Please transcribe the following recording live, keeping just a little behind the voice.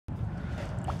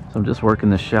So I'm just working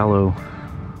this shallow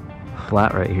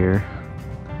flat right here.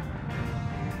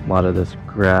 A lot of this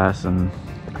grass and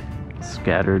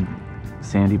scattered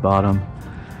sandy bottom.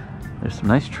 There's some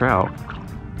nice trout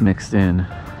mixed in.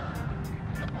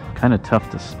 Kind of tough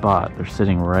to spot. They're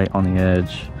sitting right on the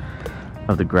edge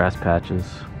of the grass patches,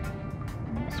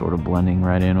 sort of blending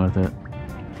right in with it.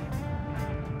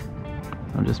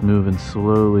 I'm just moving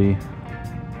slowly.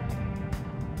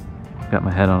 Got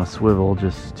my head on a swivel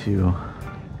just to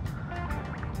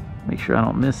make sure I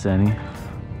don't miss any.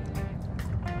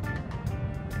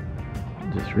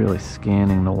 Just really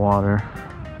scanning the water.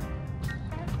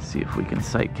 See if we can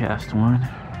sight cast one.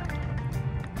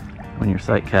 When you're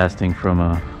sight casting from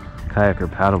a kayak or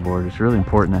paddleboard, it's really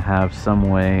important to have some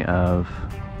way of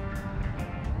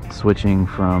switching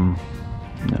from,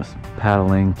 you know,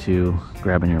 paddling to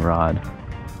grabbing your rod.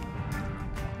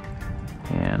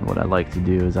 And what I like to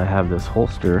do is I have this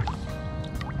holster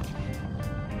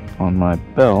on my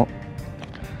belt,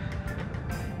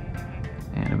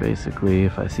 and basically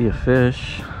if I see a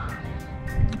fish,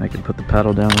 I can put the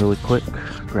paddle down really quick,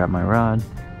 grab my rod,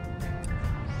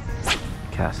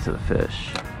 cast to the fish.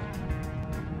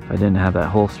 If I didn't have that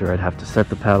holster, I'd have to set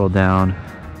the paddle down.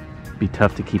 It'd be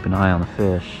tough to keep an eye on the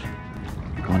fish.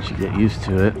 Once you get used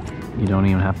to it, you don't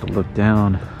even have to look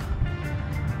down.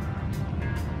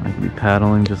 I can be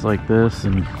paddling just like this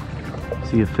and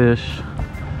see a fish,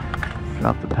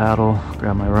 drop the paddle,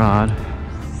 grab my rod,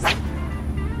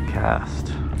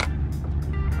 cast.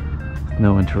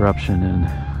 No interruption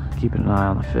and keeping an eye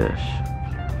on the fish.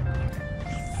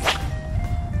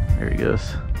 There he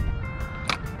goes.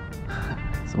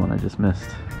 That's the one I just missed.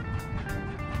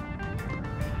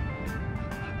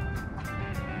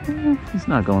 He's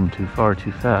not going too far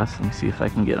too fast. Let me see if I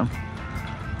can get him.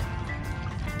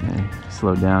 Okay,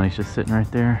 slow down, he's just sitting right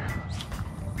there.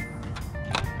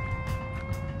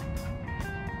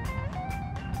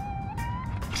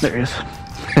 There he is.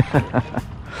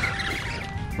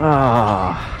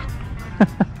 Ah,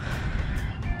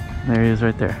 there he is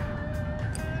right there.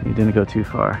 He didn't go too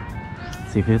far.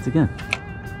 Let's see if he hits again.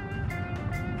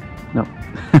 Nope.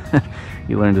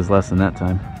 He learned his lesson that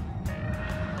time.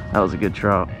 That was a good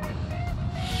trout.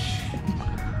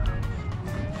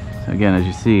 So again, as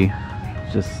you see,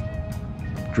 just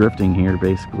drifting here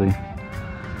basically,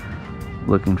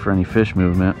 looking for any fish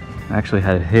movement. I actually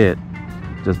had a hit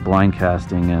just blind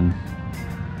casting and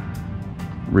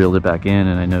reeled it back in,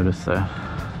 and I noticed I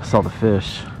saw the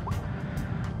fish.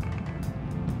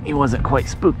 He wasn't quite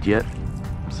spooked yet,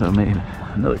 so I made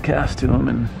another cast to him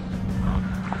and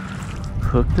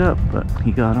hooked up, but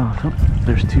he got off. Oh,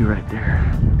 there's two right there.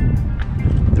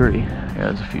 Three. Yeah,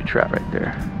 there's a few trout right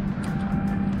there.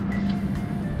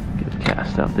 Get a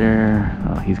cast out there.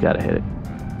 Oh, he's got to hit it.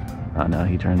 Oh no,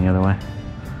 he turned the other way.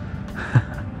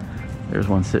 There's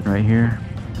one sitting right here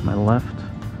to my left.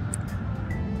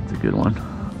 It's a good one.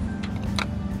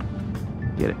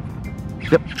 Get it.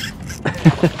 Yep.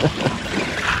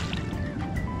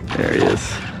 There he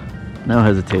is. No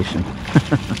hesitation.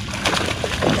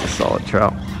 That's a solid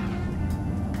trout.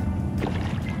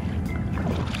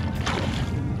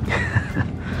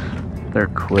 They're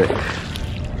quick.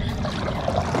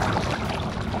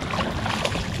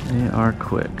 They are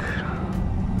quick.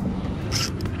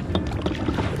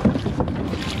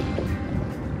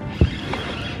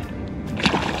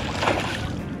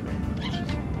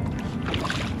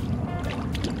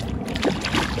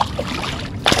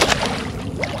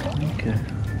 Okay,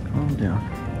 calm down.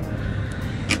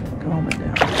 Calm it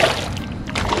down.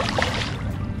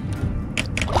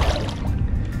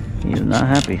 He's not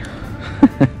happy.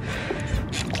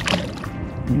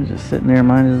 He was just sitting there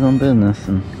minding his own business,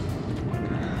 and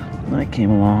I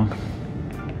came along.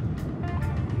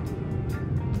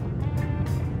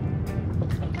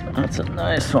 That's a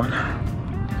nice one.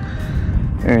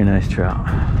 Very nice trout.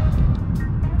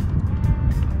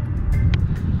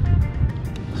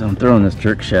 So I'm throwing this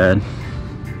jerk shad.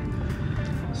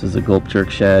 This is a Gulp jerk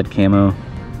shad camo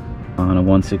on a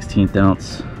 1/16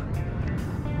 ounce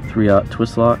 3/0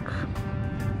 twist lock.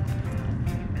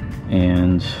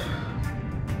 And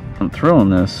I'm throwing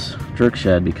this jerk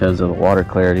shad because of the water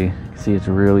clarity. See, it's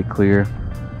really clear,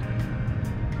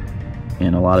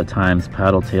 and a lot of times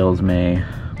paddle tails may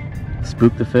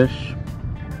spook the fish,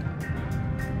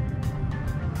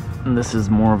 and this is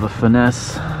more of a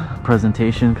finesse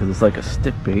presentation because it's like a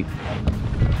stick bait.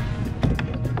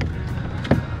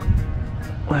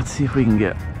 Let's see if we can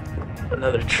get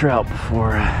another trout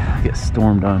before I get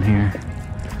stormed on here.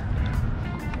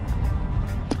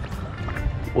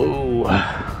 Whoa,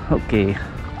 okay.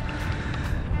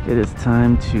 It is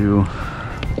time to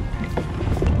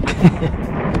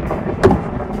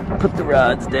put the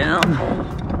rods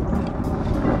down.